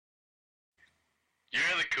You're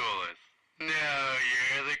the coolest. No,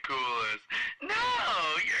 you're the coolest. No,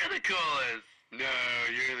 you're the coolest. No,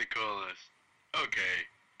 you're the coolest. Okay,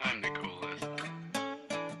 I'm the coolest.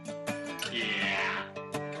 Yeah,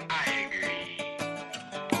 I agree.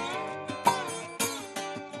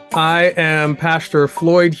 I am Pastor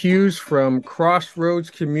Floyd Hughes from Crossroads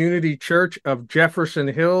Community Church of Jefferson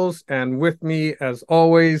Hills, and with me, as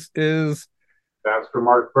always, is Pastor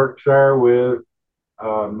Mark Berkshire with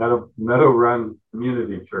Meadow Run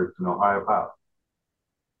Community Church in Ohio House.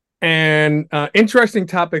 an interesting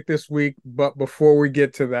topic this week. But before we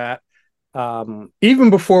get to that, even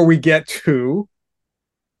before we get to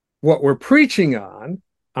what we're preaching on,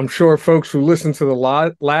 I'm sure folks who listen to the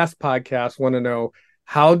last podcast want to know,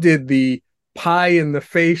 how did the pie in the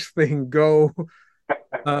face thing go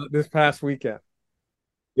this past weekend?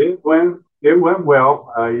 It went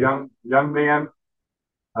well. A young man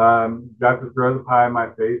got to throw the pie in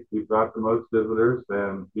my face. He brought the most visitors,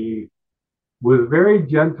 and he was very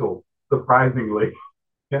gentle, surprisingly,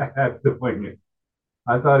 at doing it.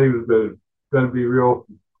 I thought he was going to be real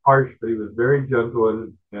harsh, but he was very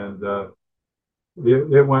gentle, and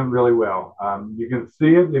it went really well. You can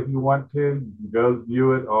see it if you want to. Go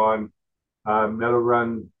view it on Meadow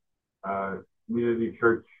Run Community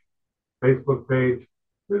Church Facebook page.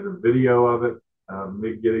 There's a video of it,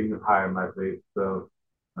 me getting the pie in my face. So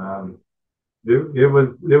um, it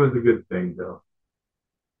was a good thing though.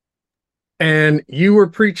 And you were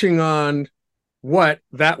preaching on what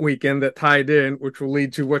that weekend that tied in, which will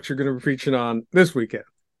lead to what you're going to be preaching on this weekend.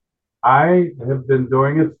 I have been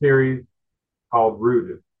doing a series called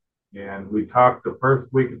Rooted, and we talked the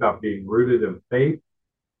first week about being rooted in faith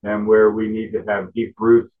and where we need to have deep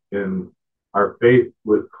roots in our faith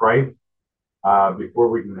with Christ before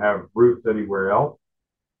we can have roots anywhere else.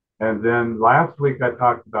 And then last week I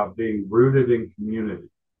talked about being rooted in community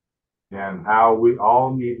and how we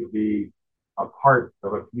all need to be a part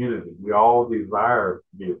of a community. We all desire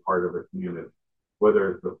to be a part of a community,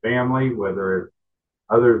 whether it's a family, whether it's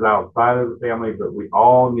others outside of the family, but we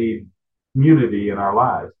all need community in our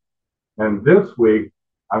lives. And this week,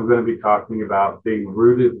 I'm going to be talking about being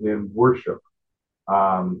rooted in worship.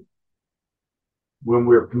 Um, when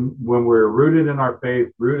we're rooted in our faith,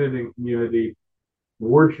 rooted in community,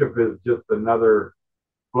 worship is just another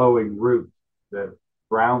flowing root that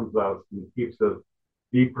grounds us and keeps us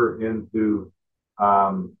deeper into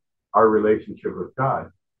our relationship with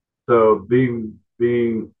God. So being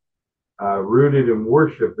rooted in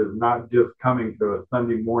worship is not just coming to a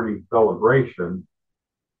Sunday morning celebration,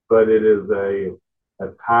 but it is a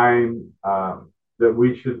time that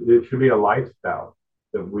it should be a lifestyle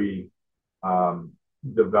that we um,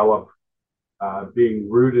 develop, being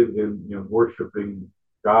rooted in worshiping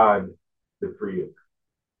God, the Creator.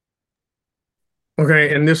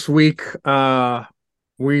 Okay, and this week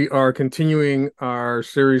we are continuing our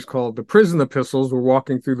series called The Prison Epistles. We're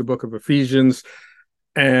walking through the book of Ephesians.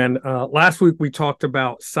 And last week we talked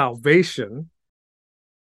about salvation.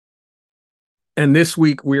 And this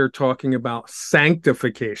week we are talking about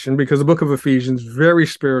sanctification, because the book of Ephesians is very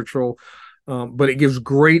spiritual, but it gives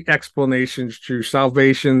great explanations to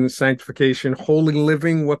salvation, sanctification, holy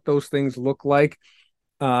living, what those things look like.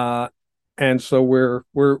 Uh, and so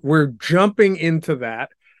we're jumping into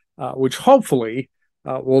that, which hopefully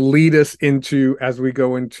will lead us into, as we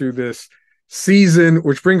go into this season,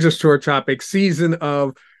 which brings us to our topic, season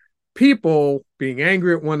of people being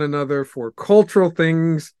angry at one another for cultural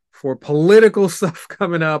things, for political stuff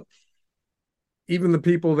coming up, even the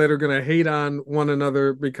people that are going to hate on one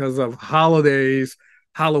another because of holidays,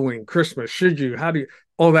 Halloween, Christmas, should you, how do you,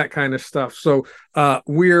 all that kind of stuff. So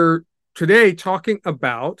we're today talking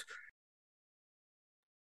about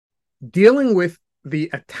dealing with the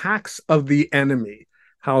attacks of the enemy,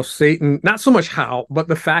 how Satan, not so much how, but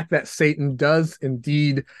the fact that Satan does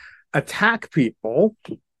indeed attack people.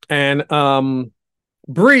 And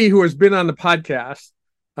Bree, who has been on the podcast,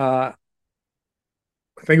 I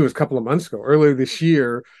think it was a couple of months ago, earlier this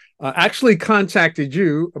year, actually contacted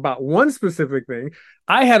you about one specific thing.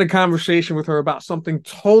 I had a conversation with her about something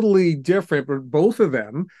totally different, but both of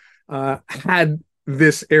them had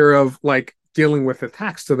this era of like dealing with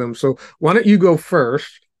attacks to them. So why don't you go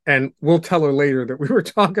first, and we'll tell her later that we were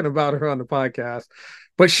talking about her on the podcast,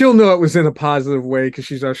 but she'll know it was in a positive way because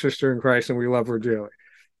she's our sister in Christ and we love her dearly.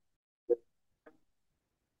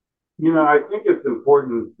 I think it's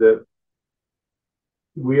important that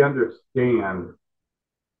we understand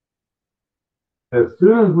as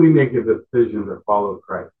soon as we make a decision to follow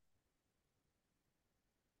Christ,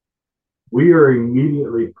 we are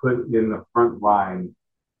immediately put in the front line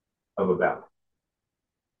of a battle.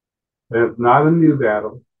 And it's not a new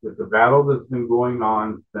battle. It's a battle that's been going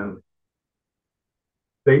on since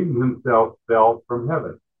Satan himself fell from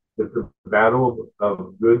heaven. It's a battle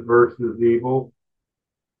of good versus evil,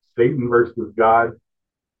 Satan versus God,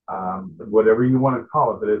 whatever you want to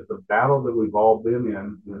call it. But it's a battle that we've all been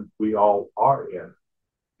in and we all are in.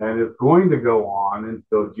 And it's going to go on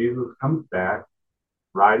until Jesus comes back,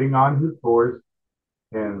 riding on his horse,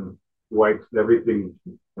 and wipes everything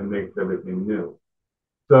and makes everything new.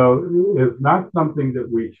 So it's not something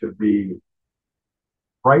that we should be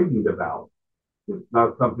frightened about. It's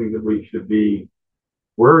not something that we should be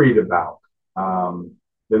worried about, in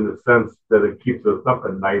the sense that it keeps us up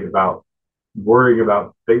at night about worrying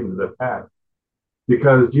about Satan's attack.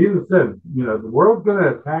 Because Jesus said, the world's going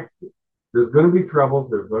to attack you. There's going to be troubles,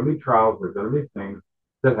 there's going to be trials, there's going to be things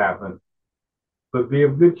that happen. But be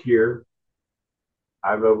of good cheer.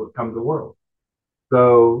 I've overcome the world.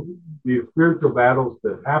 So these spiritual battles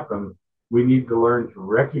that happen, we need to learn to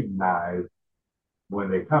recognize when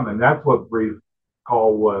they come. And that's what Bree's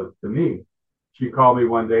call was to me. She called me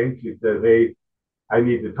one day and she said, "Hey, I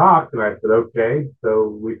need to talk." And I said, "Okay." So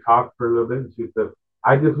we talked for a little bit and she said,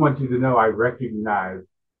 "I just want you to know I recognize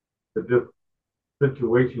that this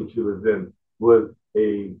situation she was in was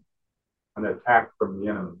an attack from the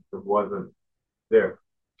enemy. It wasn't there."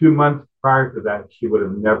 2 months prior to that,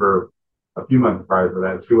 a few months prior to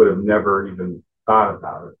that, she would have never even thought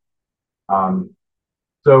about it.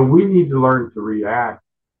 So we need to learn to react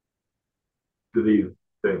to these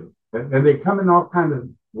things. And they come in all kinds of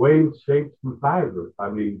ways, shapes, and sizes. I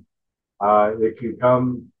mean, it can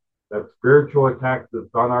come that spiritual attacks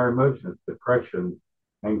that's on our emotions, depression,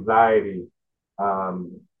 anxiety,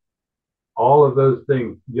 all of those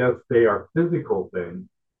things. Yes, they are physical things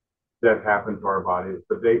that happen to our bodies,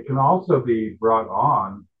 but they can also be brought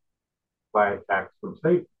on by attacks from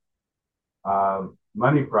Satan.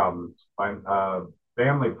 Money problems,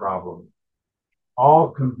 family problems, all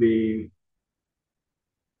can be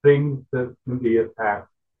things that can be attacked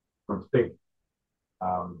from Satan.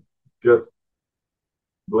 Just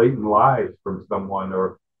blatant lies from someone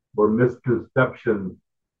or misconceptions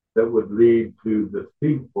that would lead to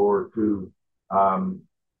deceit or to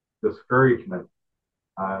discouragement.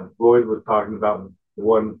 Floyd was talking about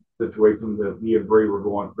one situation that he and Bree were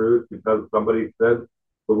going through because somebody said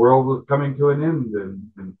the world was coming to an end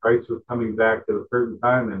and Christ was coming back at a certain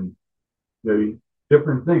time and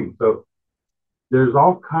different things. So there's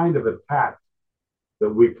all kind of attacks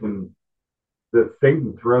that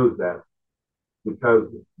Satan throws at us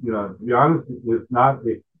because, to be honest, it's not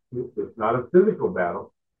a physical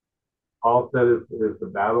battle. Paul said it's a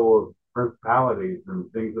battle of principalities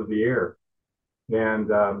and things of the air. And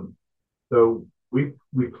so we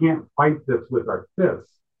can't fight this with our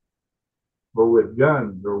fists or with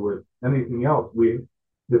guns or with anything else.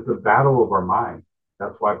 It's a battle of our mind.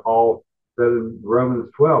 That's why Paul said in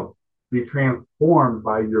Romans 12, be transformed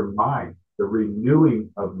by your mind, the renewing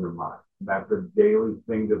of your mind. That's a daily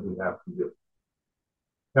thing that we have to do.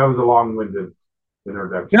 That was a long-winded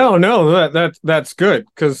introduction. No, that's good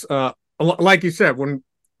because, like you said, when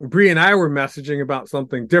Bree and I were messaging about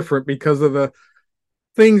something different because of the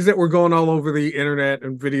things that were going all over the internet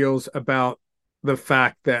and videos about the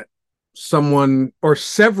fact that someone or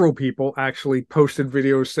several people actually posted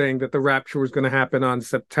videos saying that the rapture was going to happen on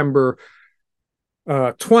September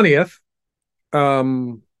 20th,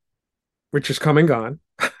 which is come and gone,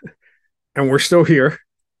 and we're still here.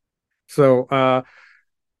 So,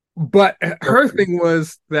 but her thing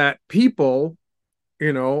was that people,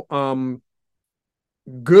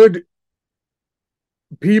 good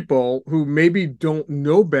people who maybe don't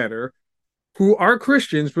know better, who are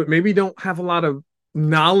Christians, but maybe don't have a lot of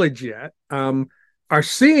knowledge yet, are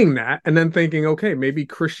seeing that and then thinking, okay, maybe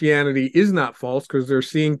Christianity is not false because they're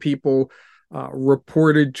seeing people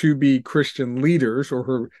reported to be Christian leaders or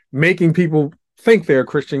who are making people think they're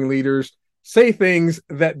Christian leaders say things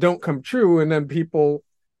that don't come true. And then people,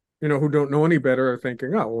 who don't know any better are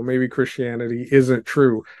thinking, oh, well, maybe Christianity isn't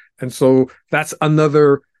true. And so that's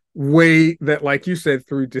another way that, like you said,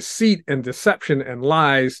 through deceit and deception and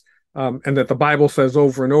lies, and that the Bible says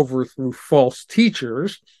over and over through false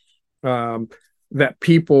teachers, that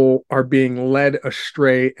people are being led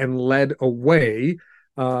astray and led away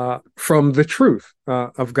from the truth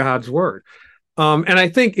of God's word. And I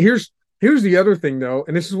think here's the other thing, though,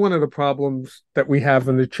 and this is one of the problems that we have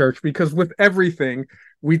in the church, because with everything,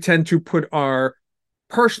 we tend to put our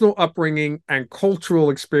personal upbringing and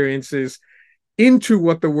cultural experiences into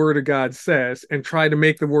what the Word of God says and try to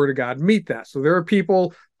make the Word of God meet that. So there are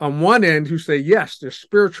people on one end who say, yes, there's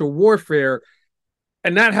spiritual warfare,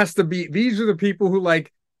 and that has to be, these are the people who,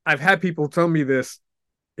 like, I've had people tell me this,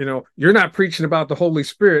 you're not preaching about the Holy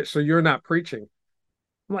Spirit, so you're not preaching.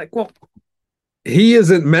 I'm like, well, he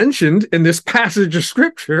isn't mentioned in this passage of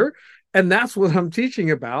scripture, and that's what I'm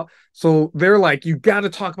teaching about. So they're like, you got to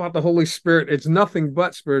talk about the Holy Spirit. It's nothing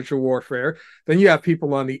but spiritual warfare. Then you have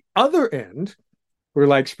people on the other end who are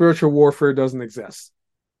like, spiritual warfare doesn't exist.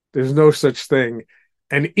 There's no such thing.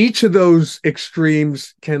 And each of those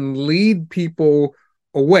extremes can lead people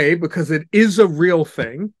away because it is a real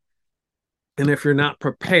thing. And if you're not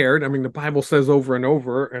prepared, I mean, the Bible says over and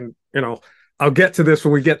over, and, I'll get to this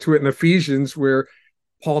when we get to it in Ephesians, where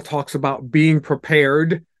Paul talks about being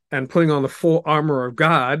prepared and putting on the full armor of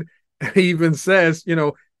God. And he even says,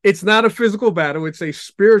 it's not a physical battle, it's a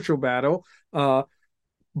spiritual battle.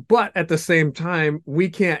 But at the same time, we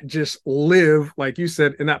can't just live, like you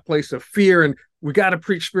said, in that place of fear, and we got to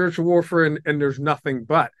preach spiritual warfare, and there's nothing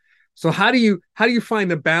but. So how do you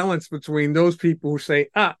find the balance between those people who say,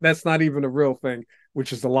 that's not even a real thing,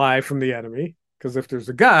 which is a lie from the enemy? Because if there's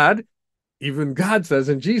a God, even God says,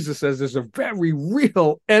 and Jesus says, there's a very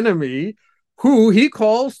real enemy who he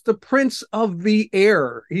calls the prince of the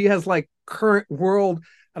air. He has like current world,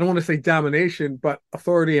 I don't want to say domination, but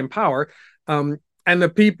authority and power. And the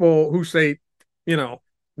people who say, no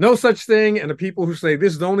such thing, and the people who say,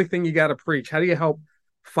 this is the only thing you got to preach. How do you help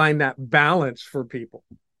find that balance for people?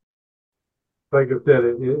 Like I said,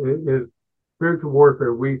 it spiritual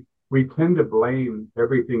warfare. We tend to blame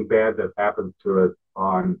everything bad that happens to us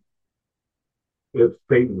on it's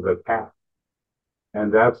Satan's attack.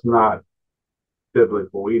 And that's not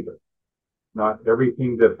biblical either. Not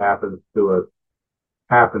everything that happens to us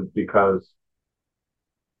happens because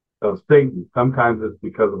of Satan. Sometimes it's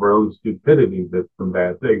because of our own stupidity that some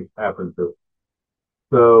bad things happen to us.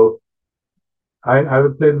 So I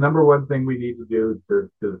would say the number one thing we need to do to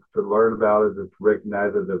learn about it is to recognize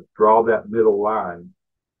it, to draw that middle line,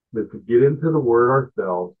 is to get into the Word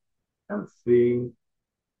ourselves and see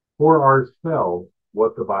for ourselves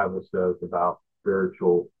what the Bible says about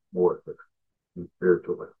spiritual warfare and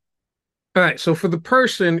spiritualism. All right. So for the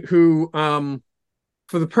person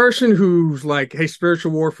who's like, hey,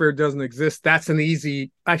 spiritual warfare doesn't exist, that's an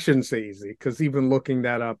easy, I shouldn't say easy, because even looking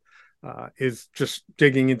that up is just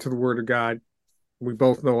digging into the Word of God. We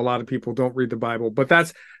both know a lot of people don't read the Bible, but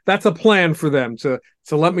that's a plan for them to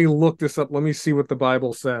let me look this up. Let me see what the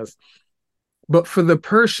Bible says. But for the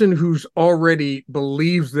person who's already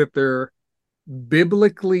believes that they're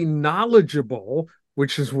biblically knowledgeable,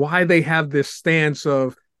 which is why they have this stance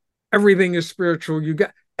of everything is spiritual.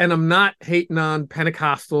 And I'm not hating on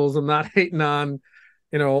Pentecostals. I'm not hating on,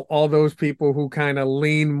 all those people who kind of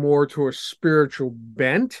lean more to a spiritual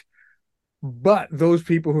bent. But those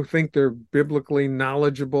people who think they're biblically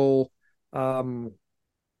knowledgeable, and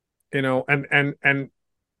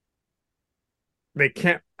they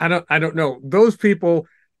can't, I don't know. Those people,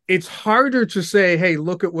 it's harder to say, hey,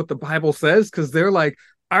 look at what the Bible says, because they're like,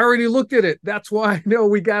 I already looked at it. That's why I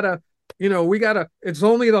know it's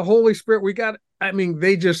only the Holy Spirit.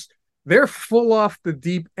 They're full off the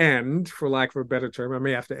deep end, for lack of a better term. I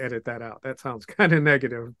may have to edit that out. That sounds kind of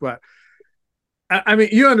negative, but I mean,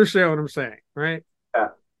 you understand what I'm saying, right? Yeah.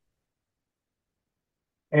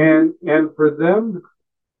 And for them,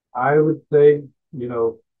 I would say,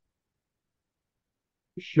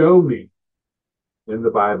 show me in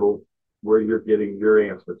the Bible where you're getting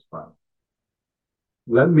your answers from.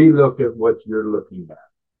 Let me look at what you're looking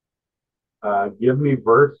at. Give me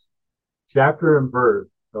chapter and verse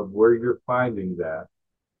of where you're finding that,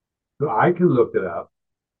 so I can look it up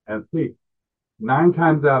and see. 9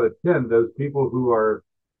 times out of 10, those people who are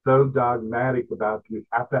so dogmatic about you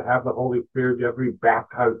have to have the Holy Spirit, you have to be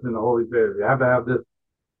baptized in the Holy Spirit, you have to have this,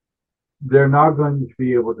 they're not going to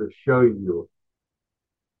be able to show you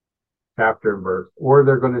chapter and verse, or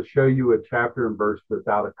they're going to show you a chapter and verse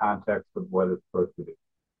without a context of what it's supposed to be.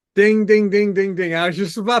 Ding, ding, ding, ding, ding. I was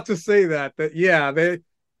just about to say that yeah, they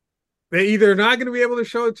either not going to be able to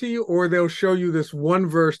show it to you, or they'll show you this one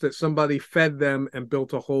verse that somebody fed them and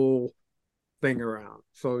built a whole thing around.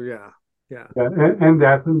 So yeah. And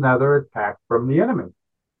that's another attack from the enemy,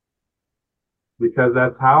 because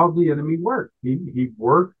that's how the enemy works. He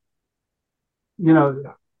works.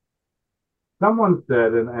 Someone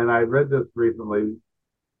said, and I read this recently,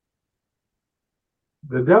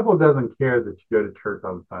 the devil doesn't care that you go to church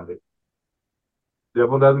on Sunday. The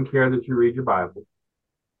devil doesn't care that you read your Bible.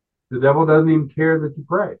 The devil doesn't even care that you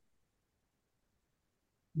pray.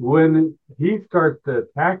 When he starts to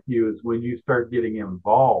attack you is when you start getting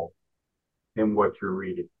involved in what you're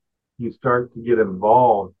reading. You start to get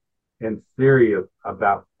involved and serious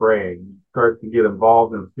about praying. You start to get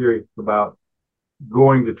involved and serious about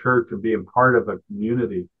going to church and being part of a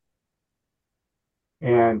community.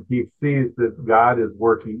 and he sees that God is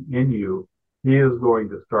working in you, he is going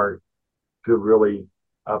to start to really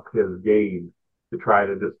up his game to try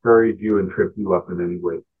to discourage you and trip you up in any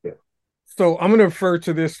way. Yeah. So I'm going to refer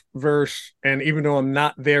to this verse, and even though I'm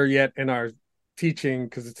not there yet in our teaching,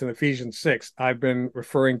 because it's in Ephesians 6, I've been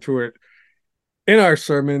referring to it in our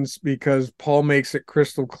sermons because Paul makes it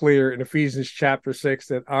crystal clear in Ephesians chapter 6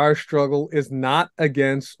 that our struggle is not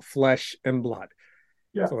against flesh and blood.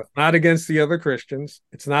 Yeah. So it's not against the other Christians.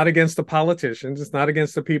 It's not against the politicians. It's not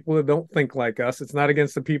against the people that don't think like us. It's not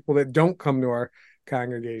against the people that don't come to our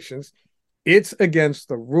congregations. It's against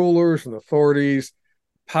the rulers and authorities,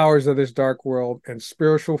 powers of this dark world, and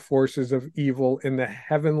spiritual forces of evil in the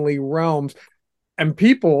heavenly realms. And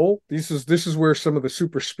people, this is where some of the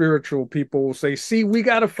super spiritual people will say, see, we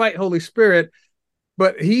got to fight Holy Spirit.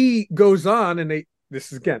 But he goes on, and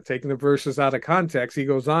this is again taking the verses out of context. He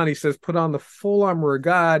goes on, he says, put on the full armor of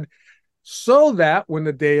God so that when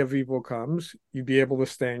the day of evil comes, you be able to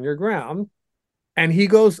stand your ground. And he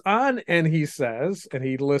goes on and he says, and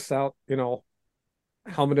he lists out,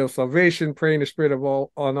 helmet of salvation, praying the Spirit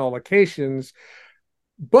on all occasions.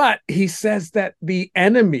 But he says that the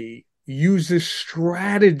enemy uses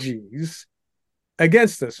strategies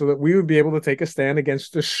against us so that we would be able to take a stand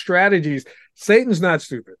against the strategies. Satan's not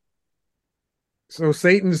stupid. So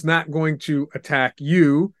Satan's not going to attack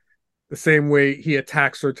you the same way he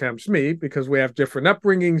attacks or tempts me, because we have different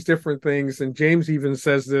upbringings, different things. And James even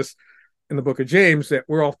says this in the book of James, that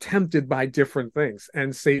we're all tempted by different things.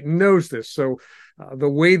 And Satan knows this. So the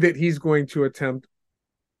way that he's going to attempt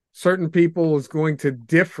certain people is going to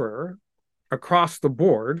differ across the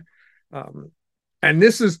board. And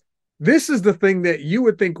this is the thing that you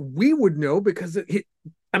would think we would know, because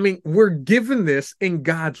we're given this in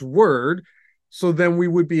God's word. So then we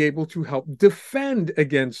would be able to help defend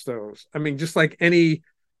against those. Just like any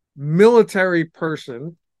military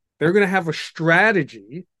person, they're going to have a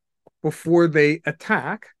strategy before they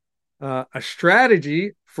attack, a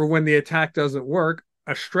strategy for when the attack doesn't work,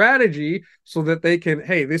 a strategy so that they can,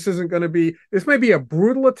 hey, this may be a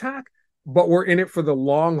brutal attack, but we're in it for the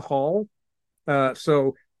long haul.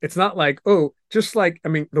 So it's not like, just like,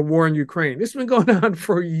 the war in Ukraine, this has been going on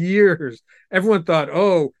for years. Everyone thought,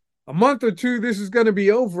 a month or two, this is going to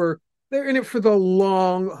be over. They're in it for the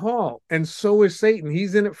long haul. And so is Satan.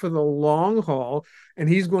 He's in it for the long haul, and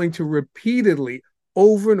he's going to repeatedly,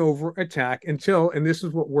 over and over, attack until, and this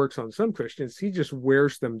is what works on some Christians, he just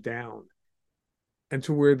wears them down and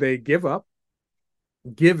to where they give up,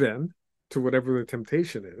 give in to whatever the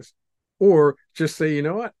temptation is, or just say, you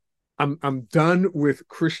know what, I'm done with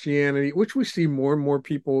Christianity, which we see more and more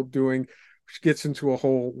people doing, which gets into a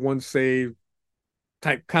whole once saved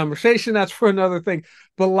type conversation. That's for another thing.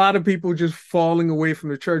 But a lot of people just falling away from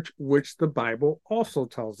the church, which the Bible also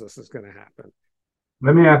tells us is going to happen.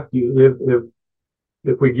 Let me ask you,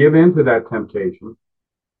 if we give into that temptation,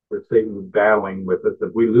 where Satan's battling with us,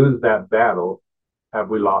 if we lose that battle, have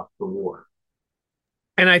we lost the war?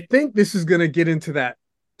 And I think this is going to get into that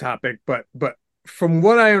topic, but from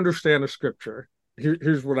what I understand of Scripture,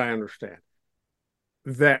 here's what I understand: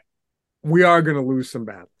 that we are going to lose some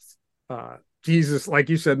battles. Jesus, like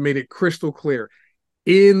you said, made it crystal clear.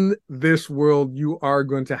 In this world, you are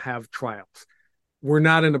going to have trials. We're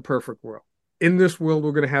not in a perfect world. In this world,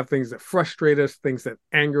 we're going to have things that frustrate us, things that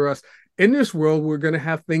anger us. In this world, we're going to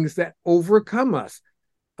have things that overcome us.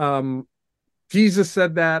 Jesus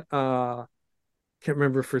said that. Can't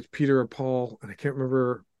remember if it's Peter or Paul, and I can't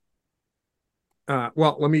remember.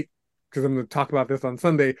 Because I'm going to talk about this on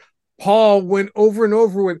Sunday. Paul went over and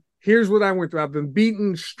over with, here's what I went through. I've been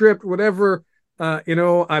beaten, stripped, whatever.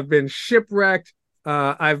 I've been shipwrecked.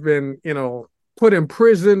 I've been, put in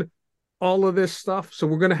prison, all of this stuff. So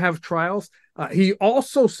we're going to have trials. He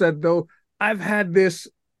also said, though, I've had this,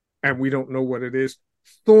 and we don't know what it is,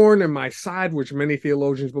 thorn in my side, which many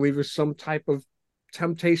theologians believe is some type of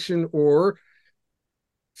temptation or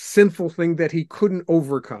sinful thing that he couldn't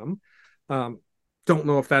overcome. Don't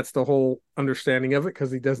know if that's the whole understanding of it,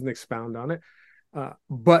 because he doesn't expound on it.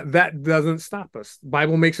 But that doesn't stop us. The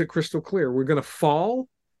Bible makes it crystal clear. We're going to fall,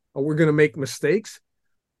 or we're going to make mistakes.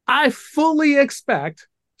 I fully expect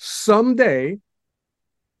someday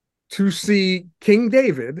to see King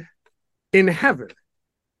David in heaven.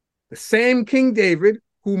 The same King David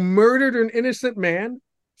who murdered an innocent man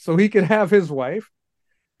so he could have his wife.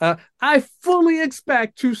 I fully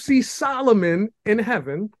expect to see Solomon in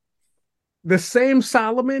heaven. The same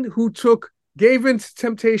Solomon who gave in to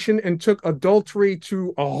temptation and took adultery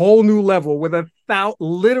to a whole new level with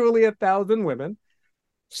literally 1,000 women.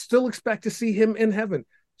 Still expect to see him in heaven.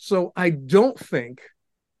 So I don't think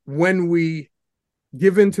when we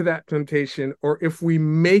give in to that temptation, or if we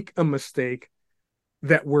make a mistake,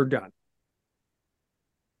 that we're done.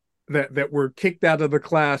 That we're kicked out of the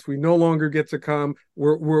class. We no longer get to come.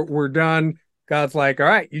 We're done. God's like, all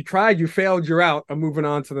right, you tried, you failed, you're out. I'm moving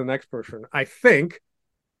on to the next person. I think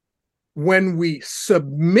when we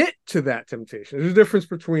submit to that temptation, there's a difference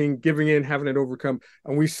between giving in, having it overcome,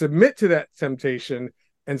 and we submit to that temptation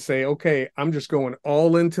and say, okay, I'm just going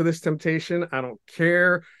all into this temptation. I don't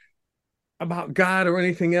care about God or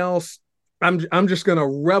anything else. I'm just going to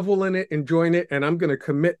revel in it, enjoying it, and I'm going to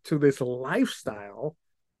commit to this lifestyle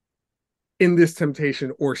in this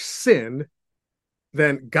temptation or sin.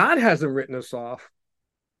 Then God hasn't written us off.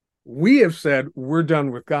 We have said we're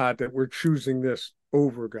done with God, that we're choosing this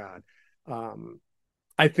over God.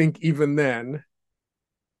 I think even then,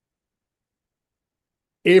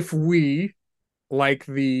 if we, like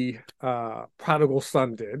the prodigal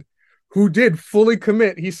son did, who did fully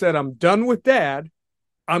commit, he said, I'm done with dad.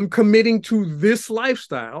 I'm committing to this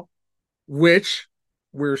lifestyle, which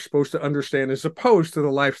we're supposed to understand is opposed to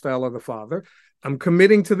the lifestyle of the father. I'm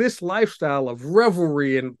committing to this lifestyle of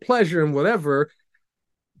revelry and pleasure and whatever.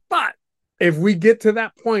 But if we get to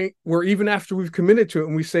that point where even after we've committed to it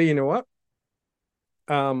and we say, you know what,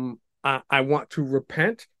 I want to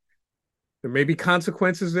repent, there may be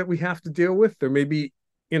consequences that we have to deal with. There may be,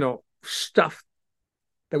 stuff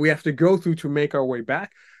that we have to go through to make our way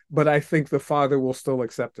back. But I think the Father will still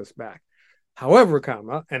accept us back. However,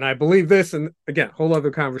 and I believe this, and again, whole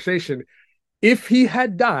other conversation, if he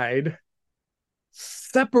had died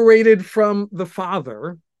separated from the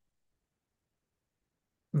Father,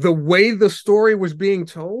 the way the story was being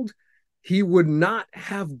told, he would not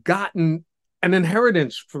have gotten an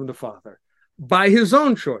inheritance from the Father by his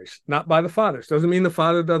own choice, not by the Father's. Doesn't mean the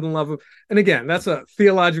Father doesn't love him. And again, that's a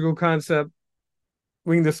theological concept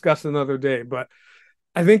we can discuss another day. But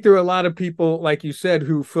I think there are a lot of people, like you said,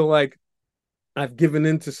 who feel like I've given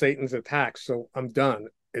in to Satan's attacks, so I'm done.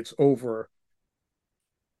 It's over.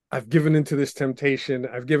 I've given into this temptation.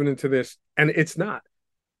 I've given into this, and it's not.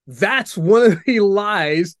 That's one of the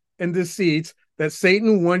lies and deceits that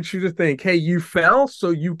Satan wants you to think. Hey, you fell, so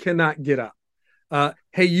you cannot get up.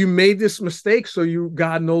 Hey, you made this mistake, so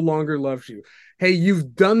God no longer loves you. Hey,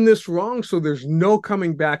 you've done this wrong, so there's no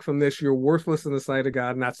coming back from this. You're worthless in the sight of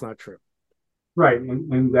God, and that's not true. Right,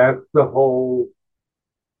 and that's the whole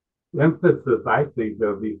emphasis, I think,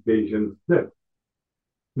 of Ephesians 6,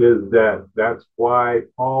 is that's why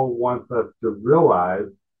Paul wants us to realize,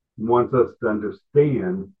 wants us to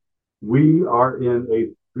understand, we are in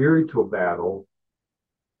a spiritual battle.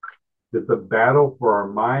 It's a battle for our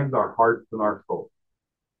minds, our hearts, and our souls.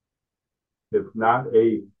 It's not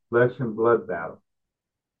a flesh and blood battle.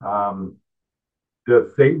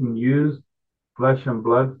 Does Satan use flesh and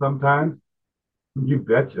blood sometimes? You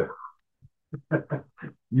betcha.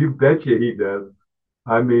 You betcha he does.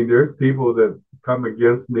 I mean, there's people that come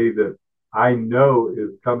against me that I know is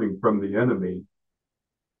coming from the enemy,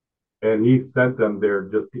 and he sent them there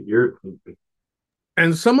just to irritate me.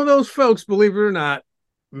 And some of those folks, believe it or not,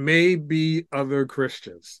 may be other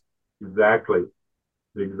Christians. Exactly.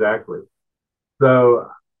 So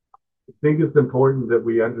I think it's important that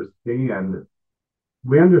we understand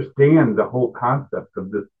the whole concept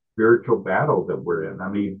of this spiritual battle that we're in. I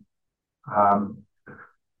mean,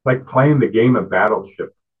 like playing the game of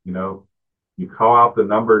Battleship, you call out the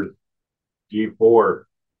numbers G4,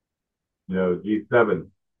 G7,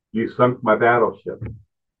 you sunk my battleship.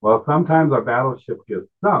 Well, sometimes our battleship gets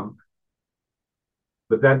sunk,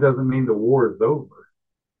 but that doesn't mean the war is over.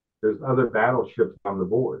 There's other battleships on the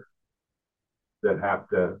board that have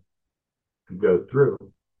to go through.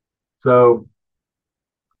 So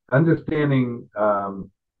understanding,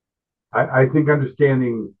 I think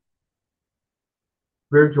understanding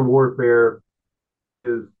spiritual warfare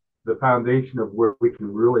is the foundation of where we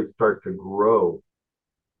can really start to grow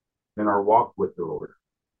in our walk with the Lord.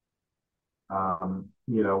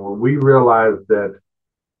 When we realize that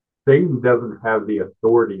Satan doesn't have the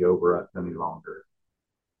authority over us any longer.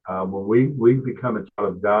 When we become a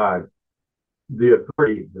child of God, the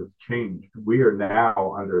authority has changed. We are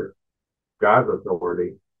now under God's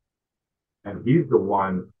authority, and he's the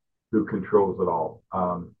one who controls it all.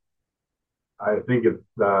 I think it's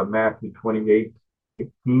Matthew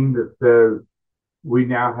 28:18 that says we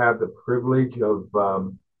now have the privilege of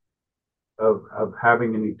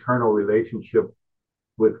having an eternal relationship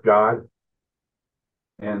with God,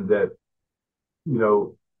 and that,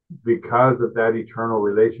 because of that eternal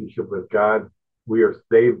relationship with God, we are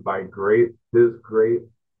saved by grace, his grace.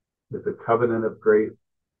 It's a covenant of grace,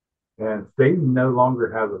 and Satan no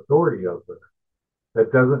longer has authority over us.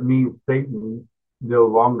 That doesn't mean Satan no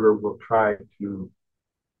longer will try to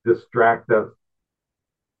distract us,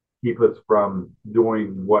 keep us from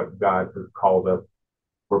doing what God has called us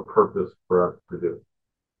or purpose for us to do.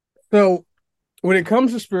 So when it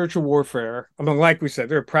comes to spiritual warfare, I mean, like we said,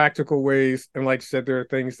 there are practical ways, and like you said, there are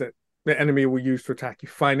things that the enemy will use to attack you: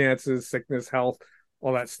 finances, sickness, health,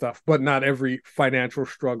 all that stuff. But not every financial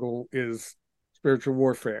struggle is spiritual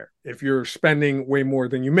warfare. If you're spending way more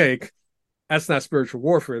than you make, that's not spiritual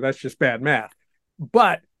warfare. That's just bad math.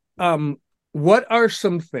 But what are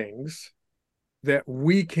some things that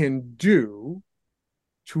we can do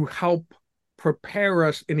to help prepare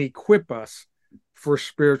us and equip us for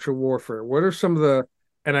spiritual warfare? What are some of the,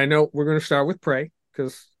 and I know we're going to start with pray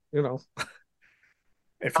because,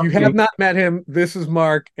 if you have not met him, this is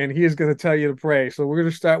Mark, and he is going to tell you to pray. So we're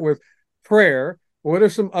going to start with prayer. What are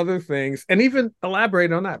some other things, and even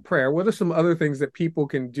elaborate on that prayer? What are some other things that people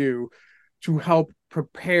can do to help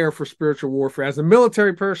prepare for spiritual warfare? As a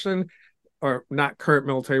military person, or not current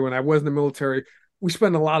military, when I was in the military, we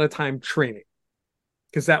spent a lot of time training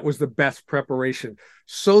because that was the best preparation.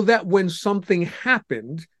 So that when something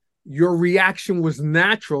happened, your reaction was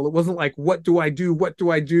natural. It wasn't like, what do I do? What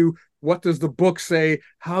do I do? What does the book say?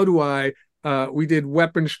 How do I? We did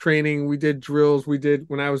weapons training. We did drills. We did,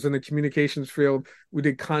 when I was in the communications field, we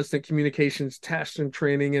did constant communications tests and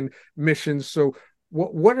training and missions. So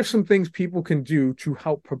what are some things people can do to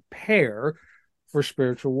help prepare for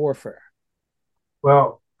spiritual warfare?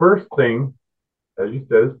 Well, first thing, as you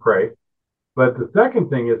said, is pray. But the second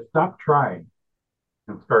thing is stop trying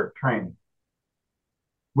and start training.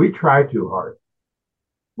 We try too hard.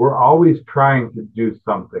 We're always trying to do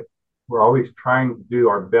something. We're always trying to do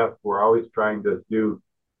our best. We're always trying to do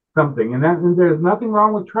something. And there's nothing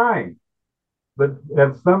wrong with trying. But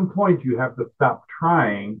at some point, you have to stop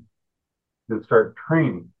trying and start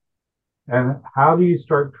training. And how do you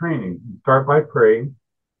start training? You start by praying,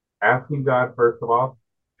 asking God, first of all,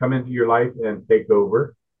 come into your life and take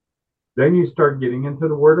over. Then you start getting into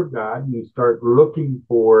the Word of God, and you start looking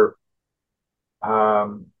for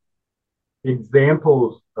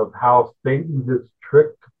examples of how Satan has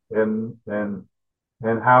tricked and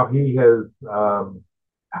how he has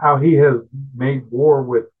made war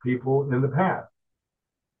with people in the past,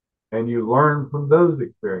 and you learn from those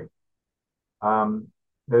experiences. And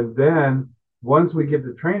then once we get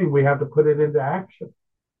to training, we have to put it into action.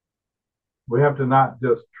 We have to not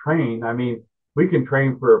just train. I mean, we can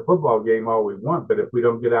train for a football game all we want, but if we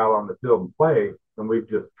don't get out on the field and play, then we've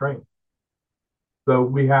just trained. So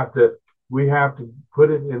we have to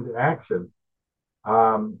put it into action.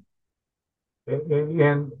 And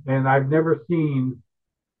I've never seen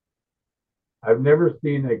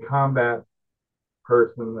a combat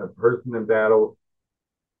person, a person in battle,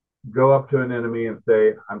 go up to an enemy and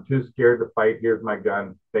say, "I'm too scared to fight. Here's my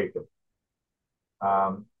gun. Take it."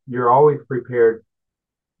 You're always prepared to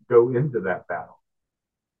go into that battle.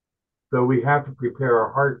 So we have to prepare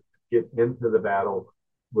our hearts to get into the battle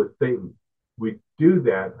with Satan. We do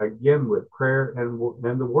that again with prayer and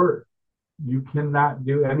the Word. You cannot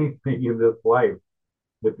do anything in this life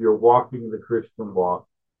if you're walking the Christian walk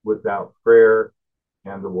without prayer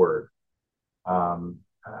and the Word.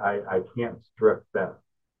 I can't stress that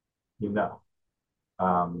enough.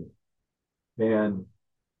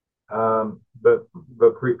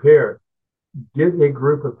 But prepare. Get a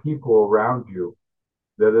group of people around you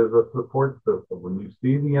that is a support system. When you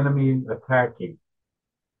see the enemy attacking,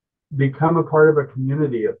 become a part of a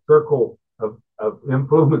community, a circle of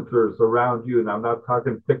influencers around you. And I'm not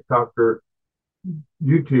talking TikTok or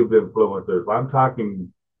YouTube influencers. I'm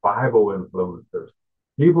talking Bible influencers,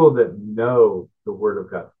 people that know the Word of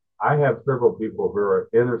God. I have several people who are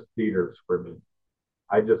interceders for me.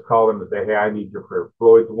 I just call them and say, "Hey, I need your prayer."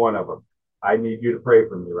 Floyd's one of them. "I need you to pray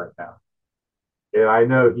for me right now." And I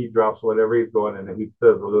know he drops whatever he's doing and he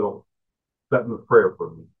says a little sentence prayer for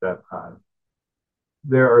me that time.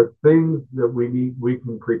 There are things that we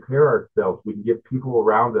can prepare ourselves. We can get people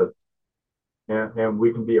around us and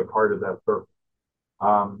we can be a part of that circle.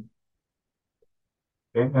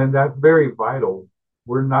 And that's very vital.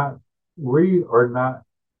 We are not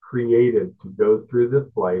created to go through this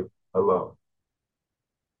life alone.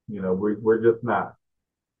 We're just not.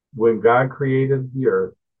 When God created the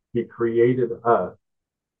earth, He created us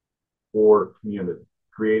for community,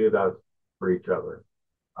 created us for each other.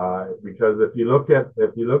 Because if you look at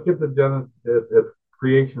the Genesis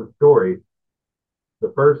creation story,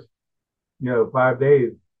 the first 5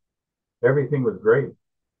 days, everything was great.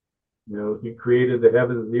 He created the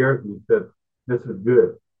heavens and the earth, and He said, "This is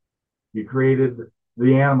good." He created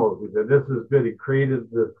the animals. He said, "This is good." He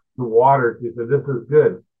created the waters. He said, "This is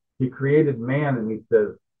good." He created man, and He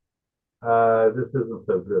says, "This isn't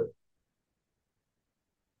so good."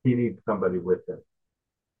 he needs somebody with him.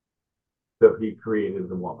 So he created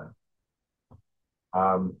the woman.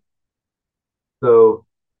 Um, so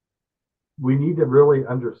we need to really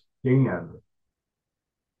understand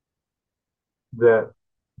that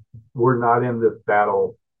we're not in this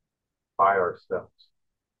battle by ourselves.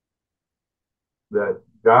 That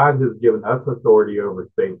God has given us authority over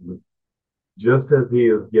Satan, just as he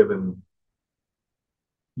has given,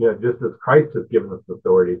 just as Christ has given us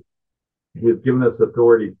authority. He has given us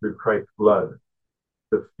authority through Christ's blood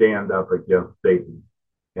to stand up against Satan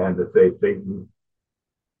and to say, Satan,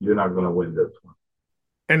 you're not going to win this one.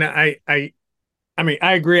 And I mean,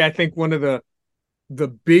 I agree. I think one of the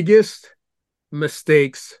biggest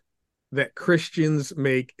mistakes that Christians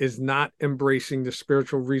make is not embracing the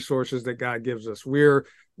spiritual resources that God gives us. We're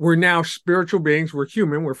now spiritual beings. We're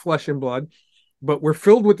human. We're flesh and blood, but we're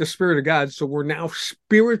filled with the Spirit of God. So we're now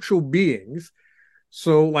spiritual beings.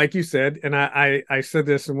 So, like you said, and I said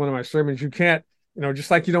this in one of my sermons, you can't,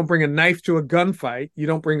 just like you don't bring a knife to a gunfight, you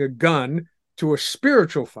don't bring a gun to a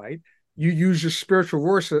spiritual fight. You use your spiritual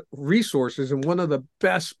resources, and one of the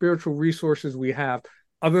best spiritual resources we have,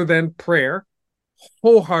 other than prayer,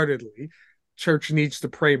 wholeheartedly, church needs to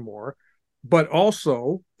pray more, but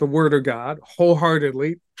also the Word of God,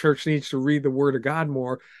 wholeheartedly, church needs to read the Word of God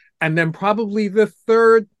more. And then probably the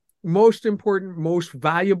third most important, most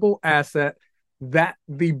valuable asset that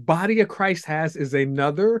the body of Christ has is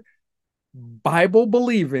another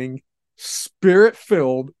Bible-believing,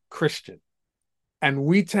 Spirit-filled Christian. And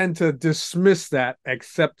we tend to dismiss that,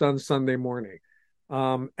 except on Sunday morning.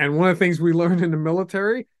 And one of the things we learned in the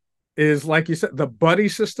military is, like you said, the buddy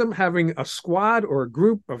system, having a squad or a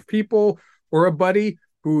group of people or a buddy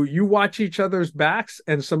who you watch each other's backs.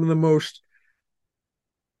 And some of the most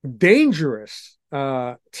dangerous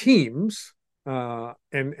teams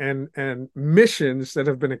and missions that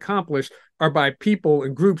have been accomplished are by people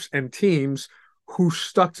and groups and teams who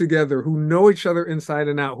stuck together, who know each other inside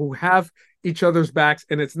and out, who have each other's backs.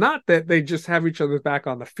 And it's not that they just have each other's back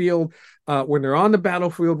on the field, when they're on the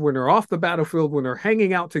battlefield, when they're off the battlefield, when they're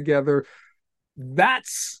hanging out together.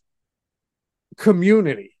 That's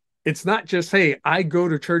community. It's not just, hey, I go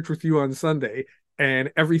to church with you on Sunday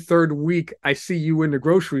and every third week I see you in the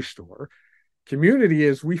grocery store. Community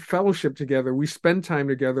is we fellowship together, we spend time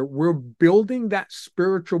together, we're building that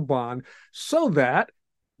spiritual bond so that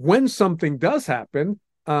when something does happen,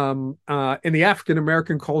 in the African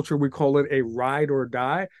American culture, we call it a ride or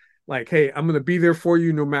die. Like, hey, I'm going to be there for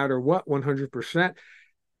you no matter what, 100%.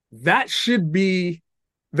 That should be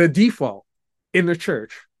the default in the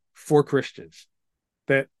church for Christians.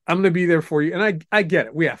 That I'm going to be there for you. And I get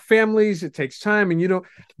it. We have families. It takes time. And,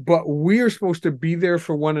 but we are supposed to be there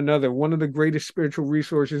for one another. One of the greatest spiritual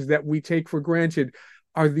resources that we take for granted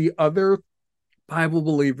are the other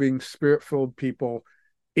Bible-believing, Spirit-filled people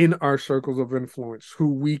in our circles of influence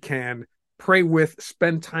who we can pray with,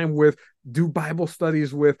 spend time with, do Bible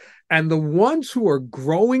studies with. And the ones who are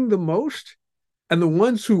growing the most and the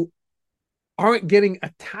ones who aren't getting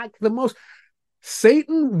attacked the most,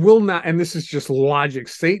 Satan will not, and this is just logic,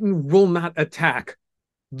 Satan will not attack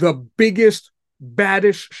the biggest,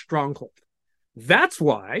 baddest stronghold. That's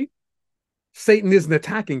why Satan isn't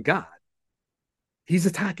attacking God. He's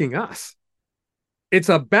attacking us. It's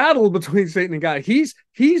a battle between Satan and God. He's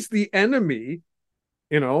the enemy,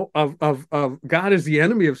 of God is the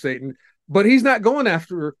enemy of Satan, but he's not going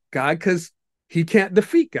after God because he can't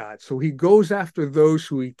defeat God. So he goes after those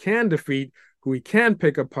who he can defeat, who he can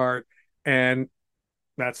pick apart, and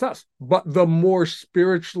that's us. But the more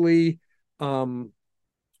spiritually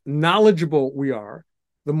knowledgeable we are,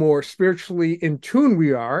 the more spiritually in tune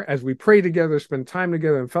we are as we pray together, spend time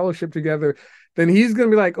together, and fellowship together, then he's going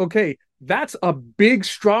to be like, okay, that's a big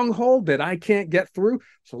stronghold that I can't get through.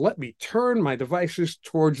 So let me turn my devices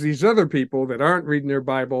towards these other people that aren't reading their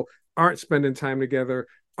Bible, aren't spending time together,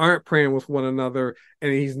 aren't praying with one another.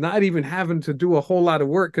 And he's not even having to do a whole lot of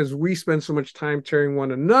work because we spend so much time tearing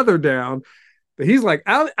one another down that he's like,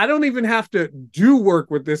 I don't even have to do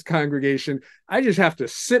work with this congregation. I just have to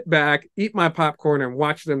sit back, eat my popcorn, and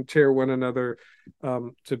watch them tear one another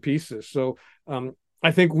to pieces. So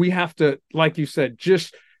I think we have to, like you said,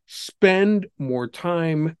 just spend more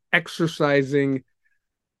time exercising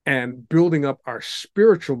and building up our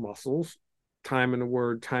spiritual muscles, time in the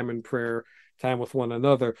Word, time in prayer, time with one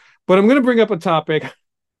another. But I'm going to bring up a topic.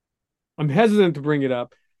 I'm hesitant to bring it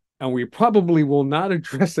up, and we probably will not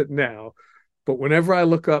address it now. But whenever I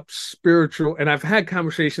look up spiritual, and I've had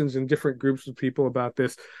conversations in different groups with people about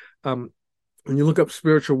this, when you look up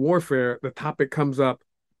spiritual warfare, the topic comes up: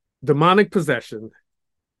 demonic possession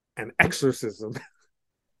and exorcism.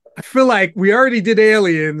 I feel like we already did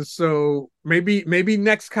aliens, so maybe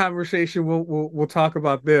next conversation we'll talk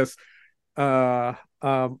about this. But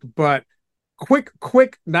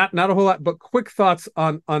quick, not a whole lot, but quick thoughts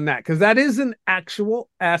on that, because that is an actual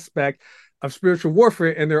aspect of spiritual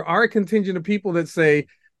warfare, and there are a contingent of people that say,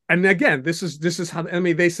 and again, this is how the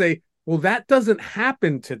enemy, they say, well, that doesn't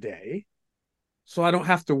happen today, so I don't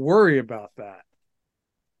have to worry about that.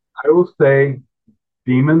 I will say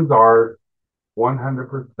demons are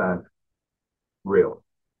 100% real.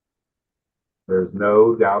 There's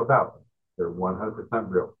no doubt about it. They're 100%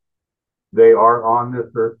 real. They are on this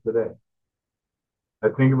earth today. I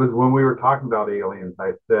think it was when we were talking about aliens,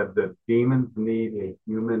 I said that demons need a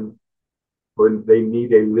human, or they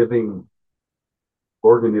need a living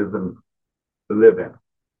organism to live in.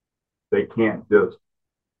 They can't just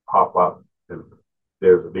pop up and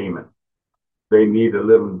there's a demon. They need a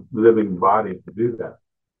living body to do that.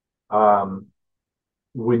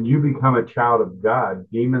 When you become a child of God,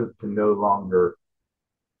 demons can no longer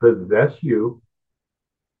possess you.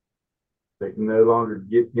 They can no longer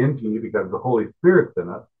get into you because the Holy Spirit's in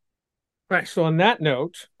us. Right. So on that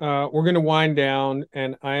note, we're going to wind down,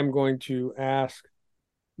 and I am going to ask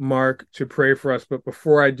Mark to pray for us. But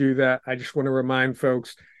before I do that, I just want to remind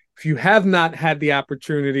folks, if you have not had the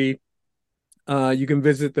opportunity, you can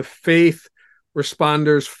visit the Faith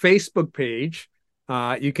Responders Facebook page.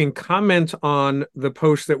 You can comment on the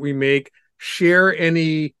post that we make, share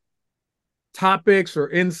any topics or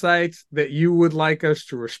insights that you would like us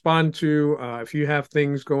to respond to. If you have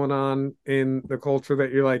things going on in the culture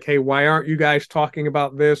that you're like, hey, why aren't you guys talking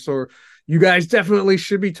about this? Or you guys definitely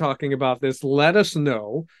should be talking about this, let us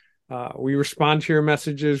know. We respond to your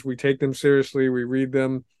messages. We take them seriously. We read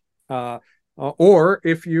them. Or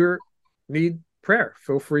if you need prayer,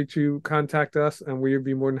 feel free to contact us, and we would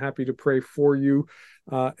be more than happy to pray for you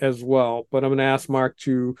as well. But I'm going to ask Mark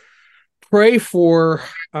to pray for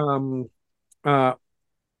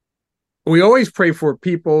we always pray for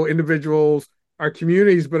people, individuals, our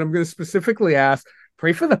communities, but I'm going to specifically ask,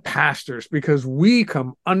 pray for the pastors, because we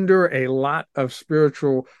come under a lot of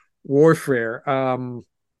spiritual warfare.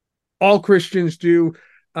 All Christians do,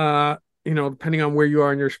 depending on where you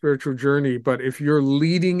are in your spiritual journey. But if you're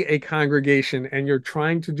leading a congregation and you're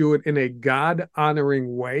trying to do it in a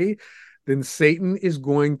God-honoring way, then Satan is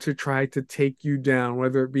going to try to take you down,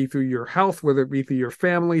 whether it be through your health, whether it be through your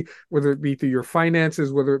family, whether it be through your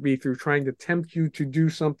finances, whether it be through trying to tempt you to do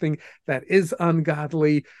something that is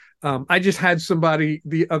ungodly. I just had somebody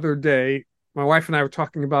the other day, my wife and I were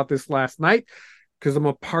talking about this last night, because I'm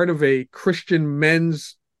a part of a Christian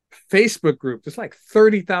men's Facebook group. There's like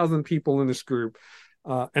 30,000 people in this group.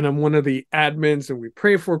 And I'm one of the admins, and we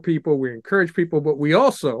pray for people, we encourage people, but we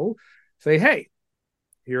also say, hey,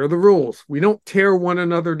 here are the rules. We don't tear one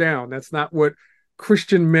another down. That's not what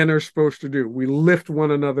Christian men are supposed to do. We lift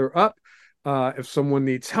one another up. If someone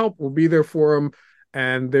needs help, we'll be there for them.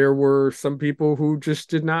 And there were some people who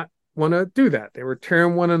just did not want to do that. They were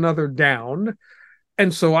tearing one another down.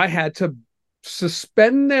 And so I had to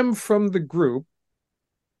suspend them from the group,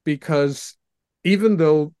 because even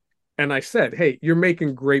though, and I said, hey, you're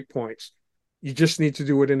making great points. You just need to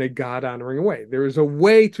do it in a God-honoring way. There is a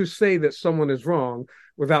way to say that someone is wrong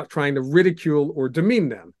without trying to ridicule or demean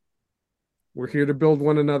them. We're here to build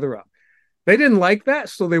one another up. They didn't like that,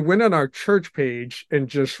 so they went on our church page and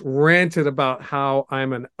just ranted about how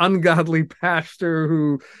I'm an ungodly pastor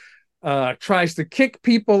who tries to kick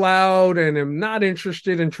people out and am not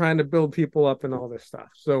interested in trying to build people up and all this stuff.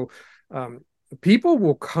 So people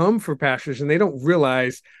will come for pastors, and they don't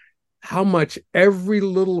realize how much every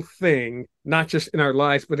little thing, not just in our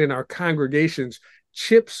lives, but in our congregations,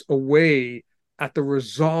 chips away at the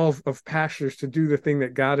resolve of pastors to do the thing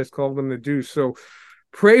that God has called them to do. So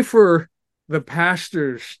pray for the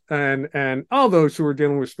pastors and all those who are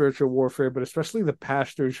dealing with spiritual warfare, but especially the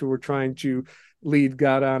pastors who are trying to lead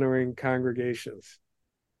God-honoring congregations.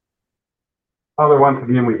 Father, once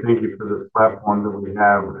again, we thank you for this platform that we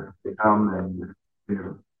have to come and be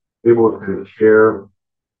able to share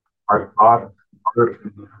our thoughts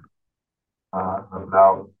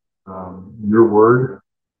about your word,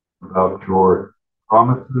 about your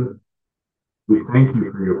promises. We thank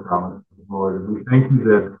you for your promises, Lord. And we thank you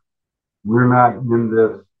that we're not in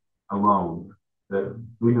this alone, that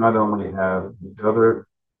we not only have each other,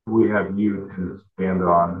 we have you to stand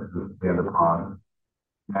on and stand upon,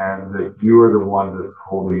 and that you are the one that's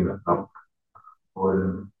holding us up, Lord.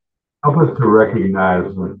 And help us to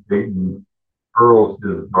recognize when Satan hurls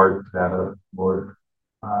his darts at us, Lord,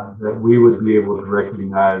 that we would be able to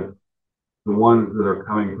recognize the ones that are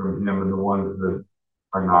coming from him and the ones that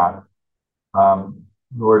are not.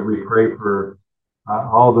 Lord, we pray for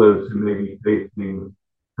all those who may be facing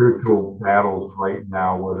spiritual battles right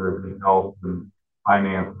now, whether it be health and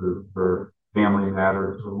finances or family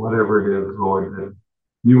matters or whatever it is, Lord, that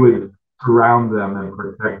you would surround them and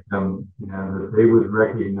protect them, and that they would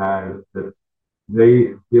recognize that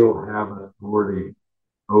they still have authority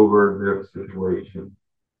over their situation,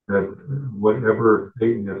 that whatever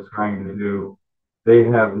Satan is trying to do, they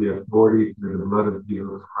have the authority through the blood of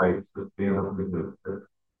Jesus Christ to stand up against it.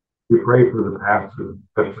 We pray for the pastors,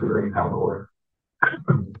 especially right now, Lord.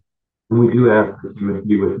 And we do ask that you would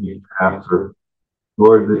be with each pastor,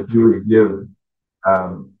 Lord, that you would give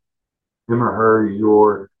him or her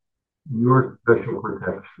your special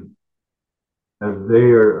protection as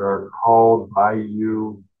they are called by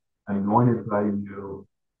you, anointed by you,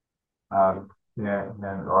 and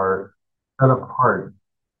are set apart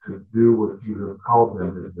to do what you have called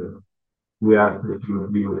them to do. We ask that you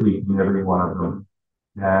would be with each and every one of them.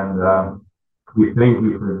 And we thank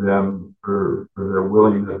you for them, for their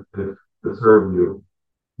willingness to serve you.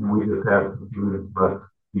 And we just ask that you would bless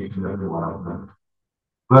each and every one of them.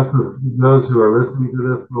 Bless those who are listening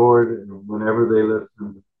to this, Lord, and whenever they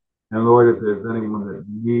listen. And Lord, if there's anyone that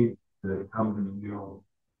needs to come to you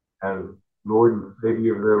as Lord and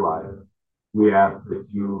Savior of their lives, we ask that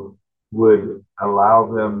you would allow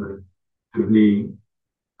them to be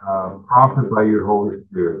prompted by your Holy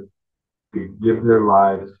Spirit to give their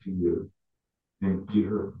lives to you. In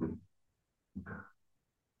Jesus' name.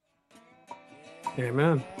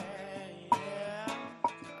 Amen.